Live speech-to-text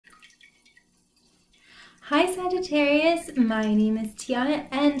Hi Sagittarius, my name is Tiana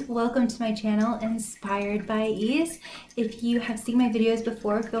and welcome to my channel Inspired by Ease. If you have seen my videos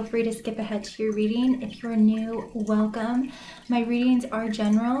before, feel free to skip ahead to your reading. If you're new, welcome. My readings are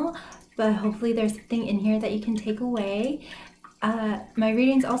general, but hopefully there's something in here that you can take away. My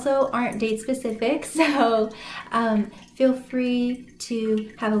readings also aren't date specific, so feel free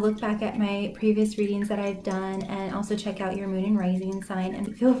to have a look back at my previous readings that I've done and also check out your moon and rising sign,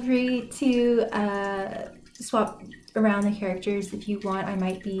 and feel free to swap around the characters if you want. I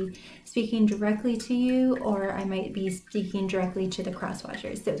might be speaking directly to you or I might be speaking directly to the cross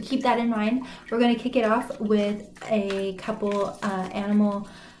watchers, so keep that in mind. We're going to kick it off with a couple animal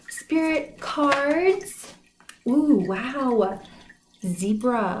spirit cards. Ooh, wow!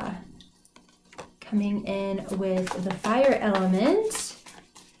 Zebra coming in with the fire element.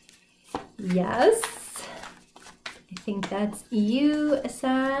 Yes, I think that's you,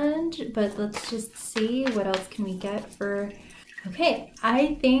 Sag, but let's just see what else can we get for... Okay,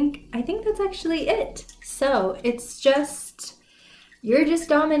 I think that's actually it. So it's just, you're just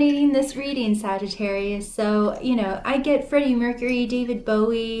dominating this reading, Sagittarius. So, you know, I get Freddie Mercury, David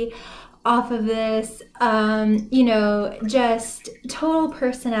Bowie off of this, you know, just total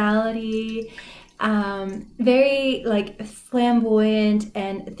personality, very like flamboyant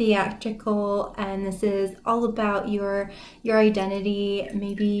and theatrical, and this is all about your identity.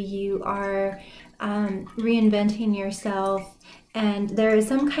 Maybe you are reinventing yourself, and there is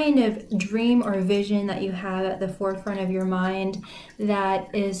some kind of dream or vision that you have at the forefront of your mind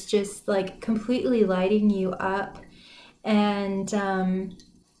that is just like completely lighting you up, and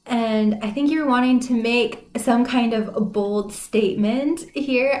I think you're wanting to make some kind of a bold statement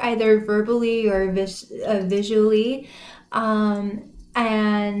here, either verbally or visually, or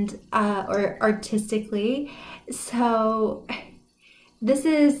artistically. So this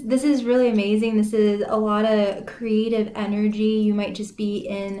is really amazing. This is a lot of creative energy. You might just be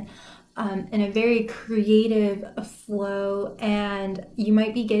in a very creative flow, and you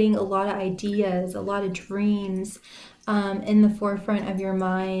might be getting a lot of ideas, a lot of dreams in the forefront of your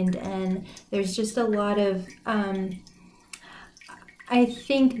mind, and there's just a lot of I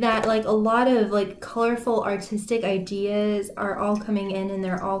think that like a lot of like colorful artistic ideas are all coming in, and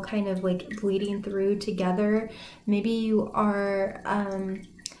they're all kind of like bleeding through together. Maybe you are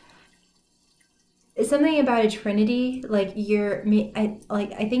something about a trinity, like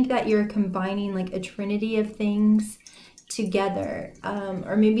I think that you're combining like a trinity of things together,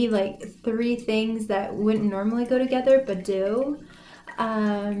 or maybe like three things that wouldn't normally go together but do.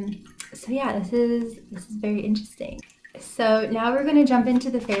 So yeah, this is very interesting. So now we're going to jump into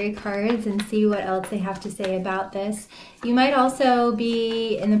the fairy cards and see what else they have to say about this. You might also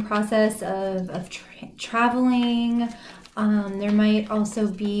be in the process of traveling. There might also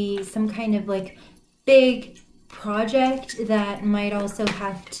be some kind of like big project that might also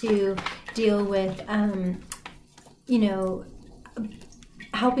have to deal with you know,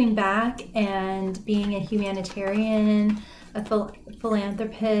 helping back and being a humanitarian, a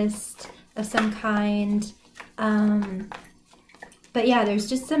philanthropist of some kind. But yeah, there's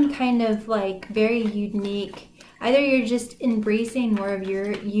just some kind of like very unique, either you're just embracing more of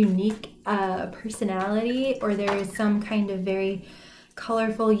your unique personality, or there is some kind of very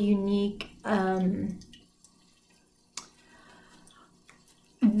colorful, unique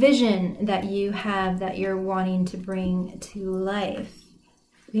vision that you have that you're wanting to bring to life.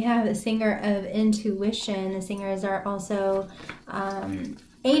 We have the singer of intuition. The singers are also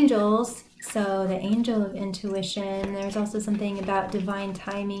angels. So the angel of intuition. There's also something about divine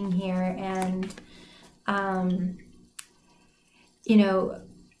timing here, and you know,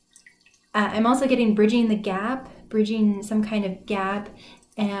 I'm also getting bridging the gap, bridging some kind of gap,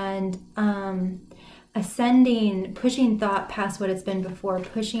 and ascending, pushing thought past what it's been before,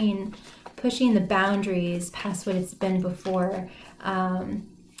 pushing the boundaries past what it's been before,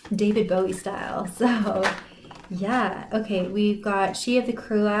 David Bowie style. So yeah, okay, we've got She of the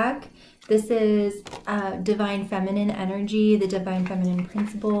Kruak. This is divine feminine energy, the divine feminine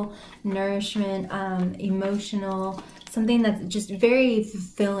principle, nourishment, emotional, something that's just very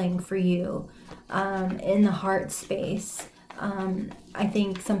fulfilling for you in the heart space. I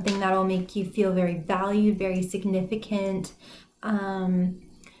think something that will make you feel very valued, very significant,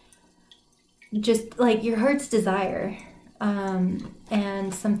 just like your heart's desire,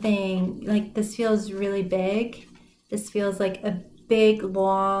 and something like this feels really big. This feels like a big,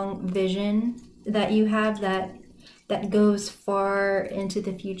 long vision that you have that goes far into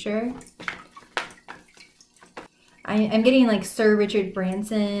the future. I'm getting like Sir Richard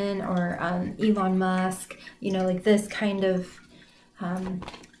Branson or Elon Musk, you know, like this kind of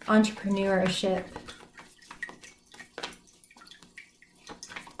entrepreneurship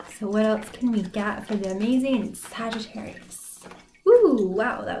So what else can we get for the amazing Sagittarius? Ooh,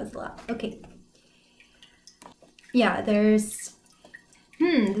 wow, that was a lot. Okay. Yeah, there's,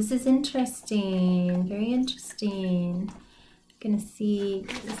 this is interesting. Very interesting. Gonna see,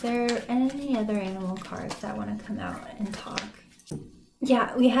 is there any other animal cards that want to come out and talk?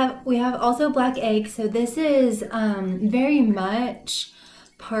 Yeah, we have also black egg. So this is very much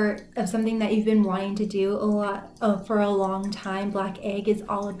part of something that you've been wanting to do a lot for a long time. Black egg is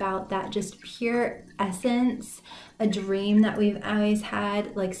all about that just pure essence, a dream that we've always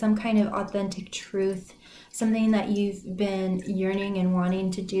had, like some kind of authentic truth, something that you've been yearning and wanting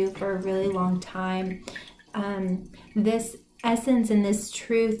to do for a really long time. This essence and this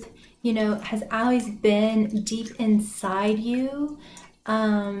truth, you know, has always been deep inside you,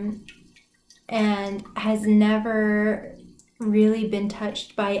 and has never really been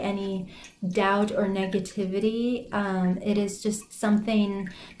touched by any doubt or negativity. It is just something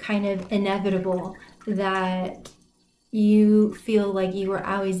kind of inevitable that you feel like you were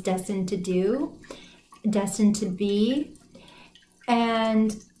always destined to do, destined to be.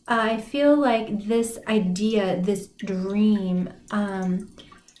 And I feel like this idea, this dream,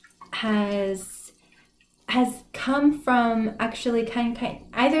 has come from actually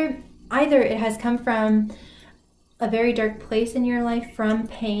either it has come from a very dark place in your life, from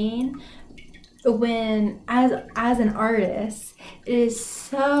pain, when as an artist, it is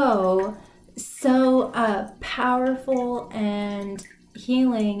so powerful and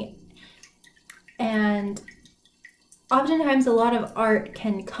healing. And oftentimes a lot of art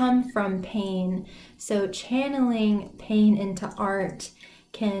can come from pain. So channeling pain into art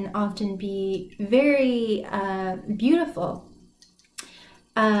can often be very beautiful.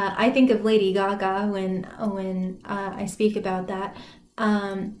 I think of Lady Gaga when I speak about that,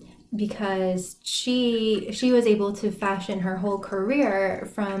 because she was able to fashion her whole career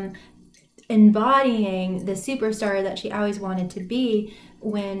from embodying the superstar that she always wanted to be,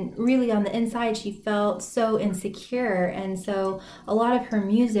 when really on the inside she felt so insecure. And so a lot of her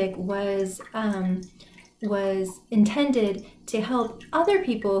music was intended to help other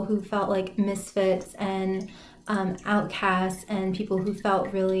people who felt like misfits and outcasts, and people who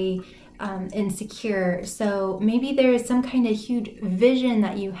felt really insecure. So maybe there is some kind of huge vision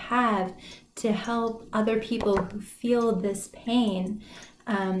that you have to help other people who feel this pain,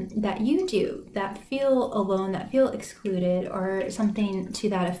 that you do, that feel alone, that feel excluded, or something to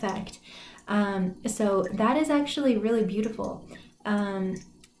that effect. So that is actually really beautiful. And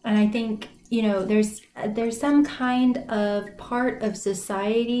I think, you know, there's some kind of part of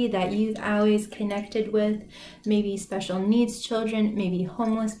society that you've always connected with, maybe special needs children, maybe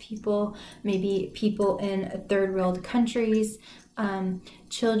homeless people, maybe people in third world countries,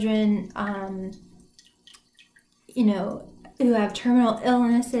 children, you know, who have terminal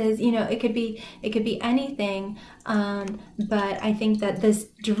illnesses. You know, it could be anything. But I think that this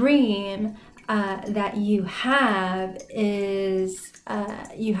dream that you have is,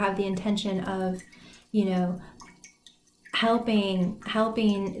 you have the intention of, you know, helping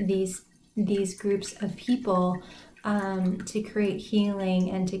these groups of people to create healing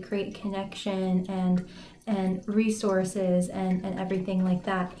and to create connection and resources and everything like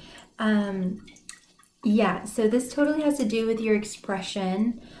that. Yeah, so this totally has to do with your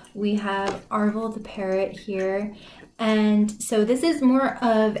expression. We have Arvel the parrot here, and so this is more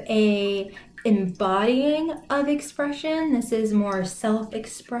of a embodying of expression. This is more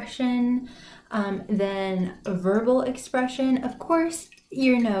self-expression than verbal expression. Of course,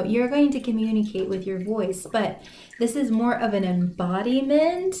 you're going to communicate with your voice, but this is more of an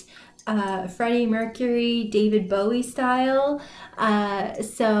embodiment, Freddie Mercury, David Bowie style.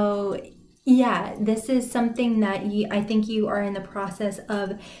 So yeah, this is something that I think you are in the process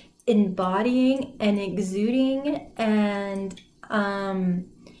of embodying and exuding. And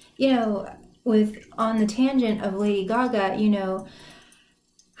you know, on the tangent of Lady Gaga, you know,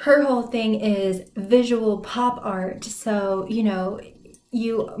 her whole thing is visual pop art. So, you know,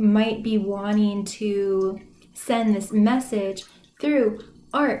 you might be wanting to send this message through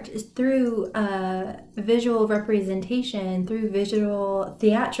art, through visual representation, through visual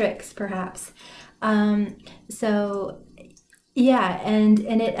theatrics, perhaps. So yeah,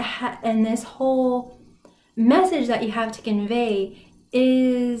 and this whole message that you have to convey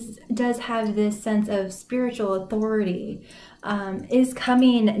does have this sense of spiritual authority, is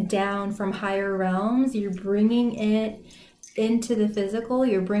coming down from higher realms. You're bringing it into the physical,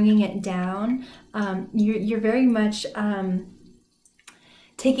 you're bringing it down. You're very much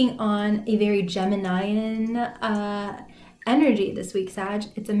taking on a very Geminian energy this week, Sag.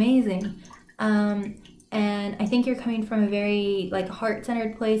 It's amazing. And I think you're coming from a very like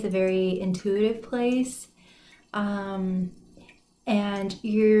heart-centered place, a very intuitive place. And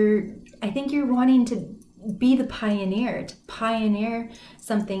I think you're wanting to be the pioneer, to pioneer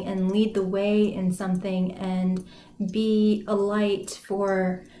something and lead the way in something and be a light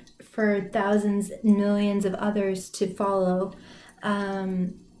for thousands, millions of others to follow,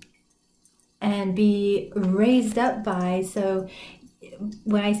 and be raised up by. So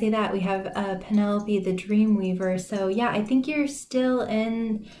when I say that, we have Penelope, the dream weaver. So yeah, I think you're still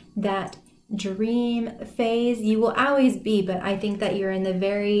in that dream phase. You will always be, but I think that you're in the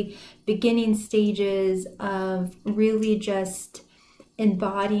very beginning stages of really just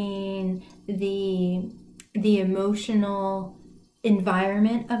embodying the emotional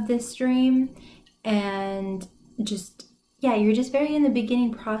environment of this dream. And just, yeah, you're just very in the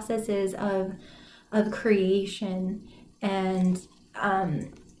beginning processes of creation. And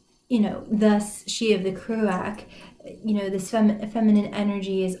you know, thus she of the Kruak, you know, this feminine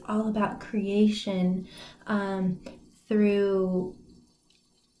energy is all about creation, through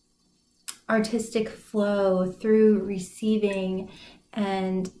artistic flow, through receiving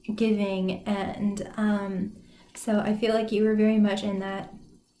and giving. And so I feel like you were very much in that.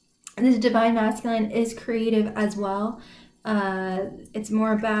 And this divine masculine is creative as well. It's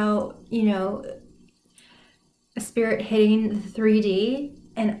more about, you know, a spirit hitting the 3D,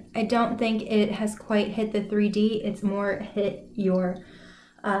 and I don't think it has quite hit the 3D. It's more hit your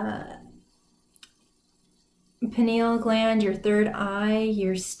pineal gland, your third eye.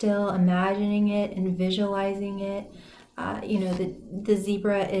 You're still imagining it and visualizing it. You know, the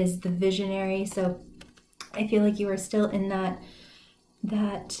zebra is the visionary, so I feel like you are still in that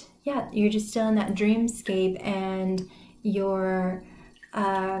yeah, you're just still in that dreamscape, and you're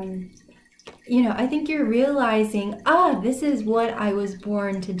you know, I think you're realizing, this is what I was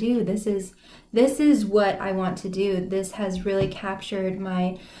born to do. This is what I want to do. This has really captured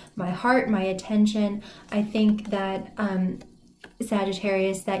my heart, my attention. I think that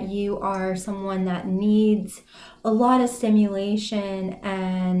Sagittarius, that you are someone that needs a lot of stimulation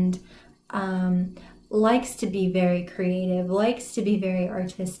and likes to be very creative, likes to be very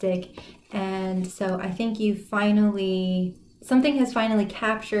artistic. And so I think something has finally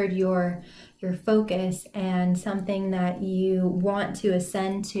captured your focus, and something that you want to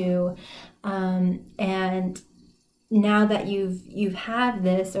ascend to. And now that you've had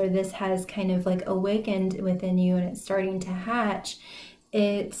this, or this has kind of like awakened within you and it's starting to hatch,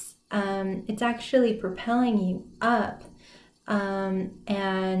 it's actually propelling you up,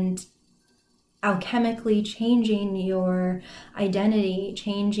 and alchemically changing your identity,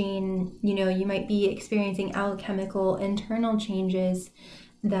 changing, you know, you might be experiencing alchemical internal changes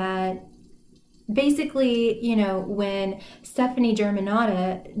that basically, you know, when Stephanie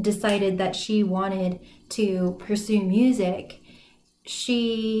Germanotta decided that she wanted to pursue music,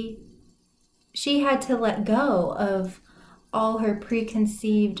 she had to let go of all her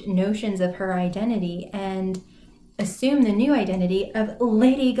preconceived notions of her identity and assume the new identity of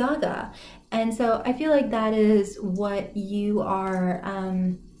Lady Gaga. And so I feel like that is what you are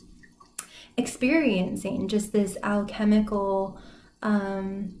experiencing, just this alchemical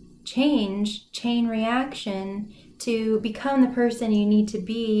chain reaction to become the person you need to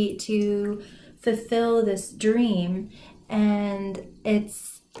be to fulfill this dream. And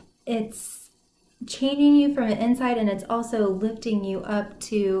it's changing you from the inside, and it's also lifting you up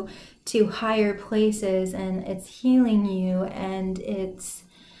to higher places, and it's healing you, and it's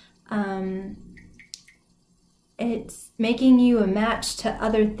making you a match to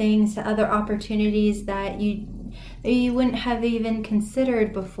other things, to other opportunities that you wouldn't have even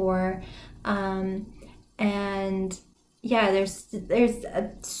considered before. And yeah, there's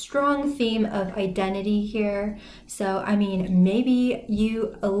a strong theme of identity here. So I mean, maybe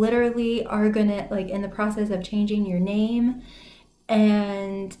you literally are gonna, like, in the process of changing your name,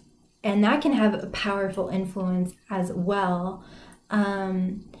 and that can have a powerful influence as well.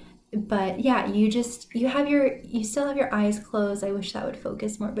 But yeah, you still have your eyes closed. I wish that would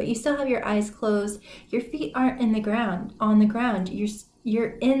focus more, but you still have your eyes closed. Your feet aren't on the ground.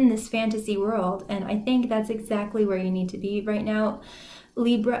 You're in this fantasy world, and I think that's exactly where you need to be right now.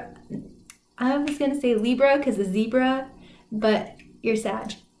 Libra, I was gonna say Libra because of zebra, but you're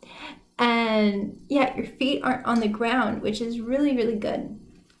Sag. And yeah, your feet aren't on the ground, which is really, really good.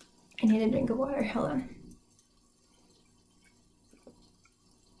 I need a drink of water, hold on.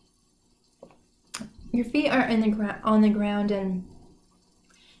 Your feet aren't on the ground, and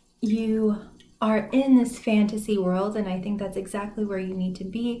you are in this fantasy world, and I think that's exactly where you need to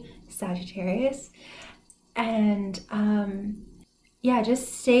be, Sagittarius. And yeah,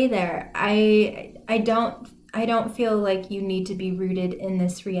 just stay there. I I don't feel like you need to be rooted in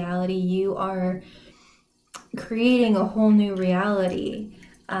this reality. You are creating a whole new reality.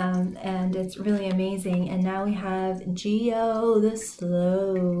 And it's really amazing. And now we have Geo the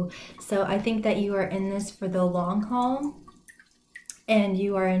Slow. So I think that you are in this for the long haul and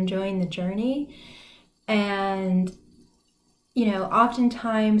you are enjoying the journey. And, you know,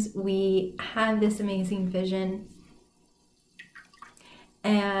 oftentimes we have this amazing vision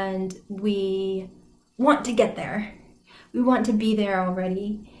and we want to get there. We want to be there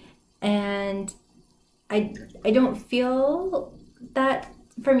already. And I don't feel that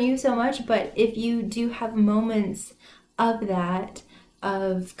from you so much, but if you do have moments of that,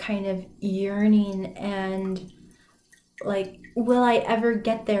 of kind of yearning and like, will I ever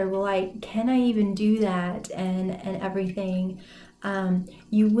get there? Can I even do that? And everything.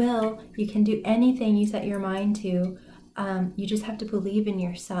 You will. You can do anything you set your mind to. You just have to believe in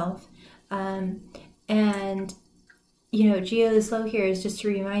yourself. And you know, Geo the Slow here is just to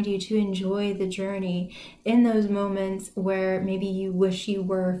remind you to enjoy the journey in those moments where maybe you wish you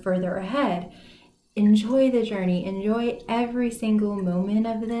were further ahead. Enjoy the journey. Enjoy every single moment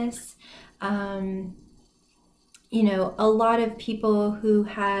of this. You know, a lot of people who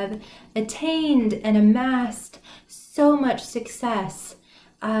have attained and amassed so much success,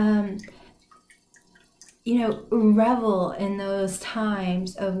 you know, revel in those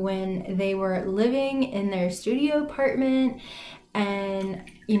times of when they were living in their studio apartment and,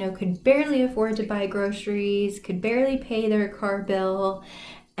 you know, could barely afford to buy groceries, could barely pay their car bill,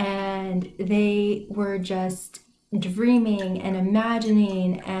 and they were just dreaming and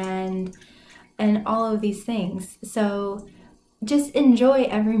imagining and all of these things. So just enjoy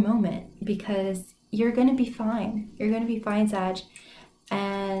every moment because you're going to be fine. You're going to be fine, Sag.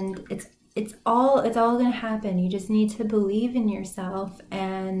 And it's all going to happen. You just need to believe in yourself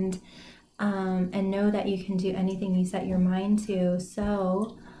and know that you can do anything you set your mind to.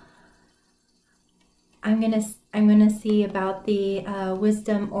 So I'm gonna see about the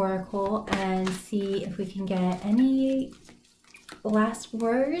Wisdom Oracle and see if we can get any last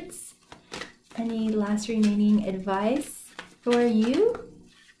words, any last remaining advice for you.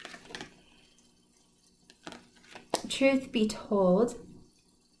 Truth be told,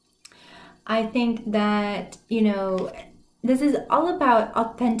 I think that, you know, this is all about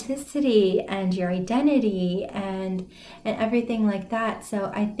authenticity and your identity and everything like that.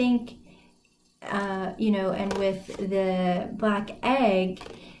 So I think, you know, and with the black egg,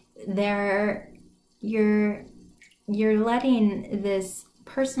 you're letting this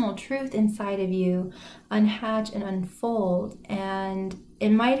personal truth inside of you unhatch and unfold, and it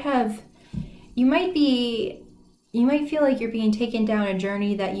might have, you might feel like you're being taken down a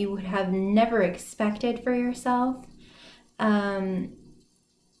journey that you would have never expected for yourself.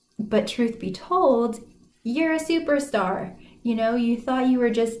 But truth be told, you're a superstar. You know, you thought you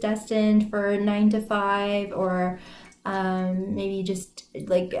were just destined for 9 to 5 or maybe just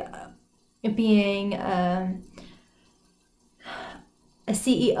like being a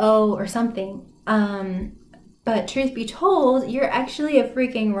CEO or something. But truth be told, you're actually a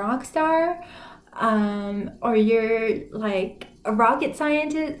freaking rock star. Or you're like a rocket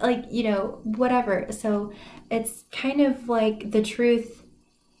scientist, like, you know, whatever. So it's kind of like the truth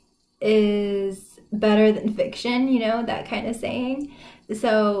is better than fiction, you know, that kind of saying.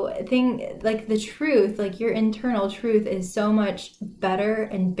 So like the truth, like your internal truth is so much better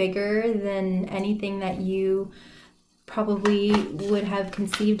and bigger than anything that you probably would have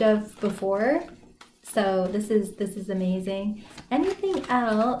conceived of before. So this is amazing. Anything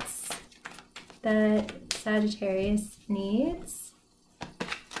else that Sagittarius needs?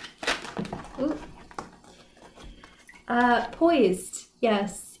 Ooh. Poised.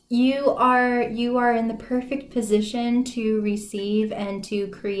 Yes, you are in the perfect position to receive and to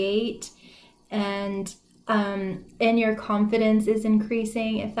create, and your confidence is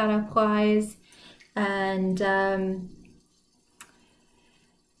increasing if that applies. And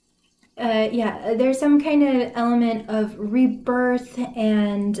yeah, there's some kind of element of rebirth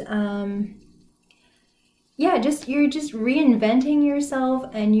and yeah, you're just reinventing yourself,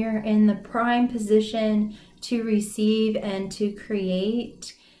 and you're in the prime position to receive and to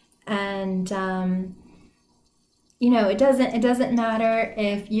create. And you know, it doesn't matter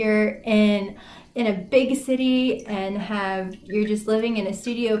if you're in a big city and you're just living in a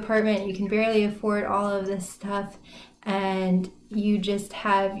studio apartment, you can barely afford all of this stuff, and you just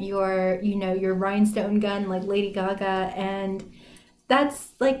have your, you know, your rhinestone gun like Lady Gaga, and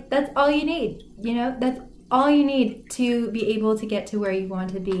that's all you need, you know, that's all you need to be able to get to where you want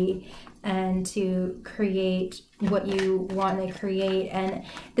to be. and to create what you want to create. And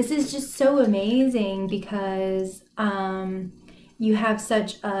this is just so amazing because you have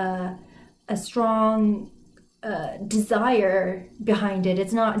such a strong desire behind it.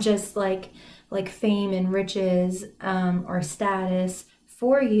 It's not just like fame and riches or status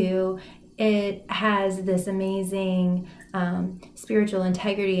for you. It has this amazing spiritual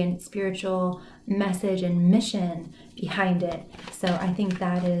integrity and spiritual message and mission behind it. So I think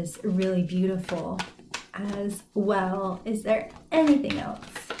that is really beautiful as well. Is there anything else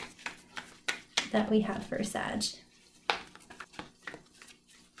that we have for Sag?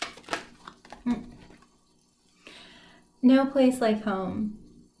 No place like home.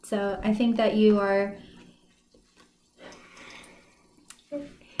 So I think that you are, if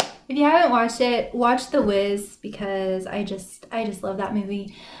you haven't watched it, watch The Wiz, because I just love that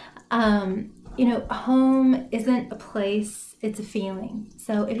movie. You know, home isn't a place, it's a feeling.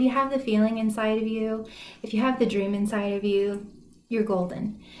 So if you have the feeling inside of you, if you have the dream inside of you, you're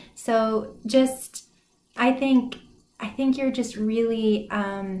golden. So just, I think you're just really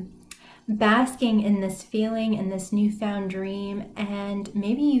basking in this feeling and this newfound dream. And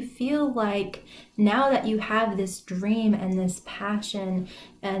maybe you feel like now that you have this dream and this passion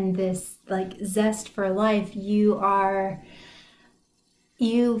and this like zest for life, you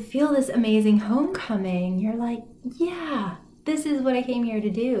feel this amazing homecoming. You're like, yeah, this is what I came here to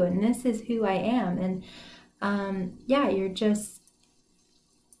do, and this is who I am. And yeah, you're just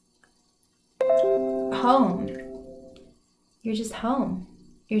home. You're just home.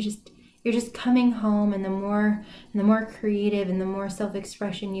 You're just coming home. And the more creative and the more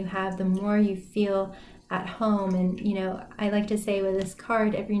self-expression you have, the more you feel at home. And you know, I like to say with this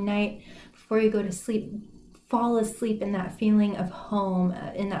card, every night before you go to sleep, fall asleep in that feeling of home,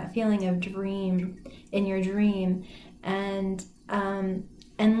 in that feeling of dream, in your dream, and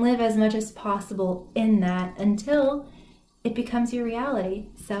live as much as possible in that until it becomes your reality.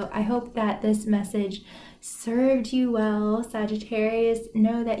 So I hope that this message served you well, Sagittarius.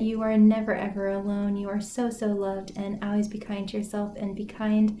 Know that you are never ever alone. You are so, so loved, and always be kind to yourself and be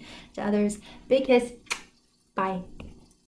kind to others. Big kiss. Bye.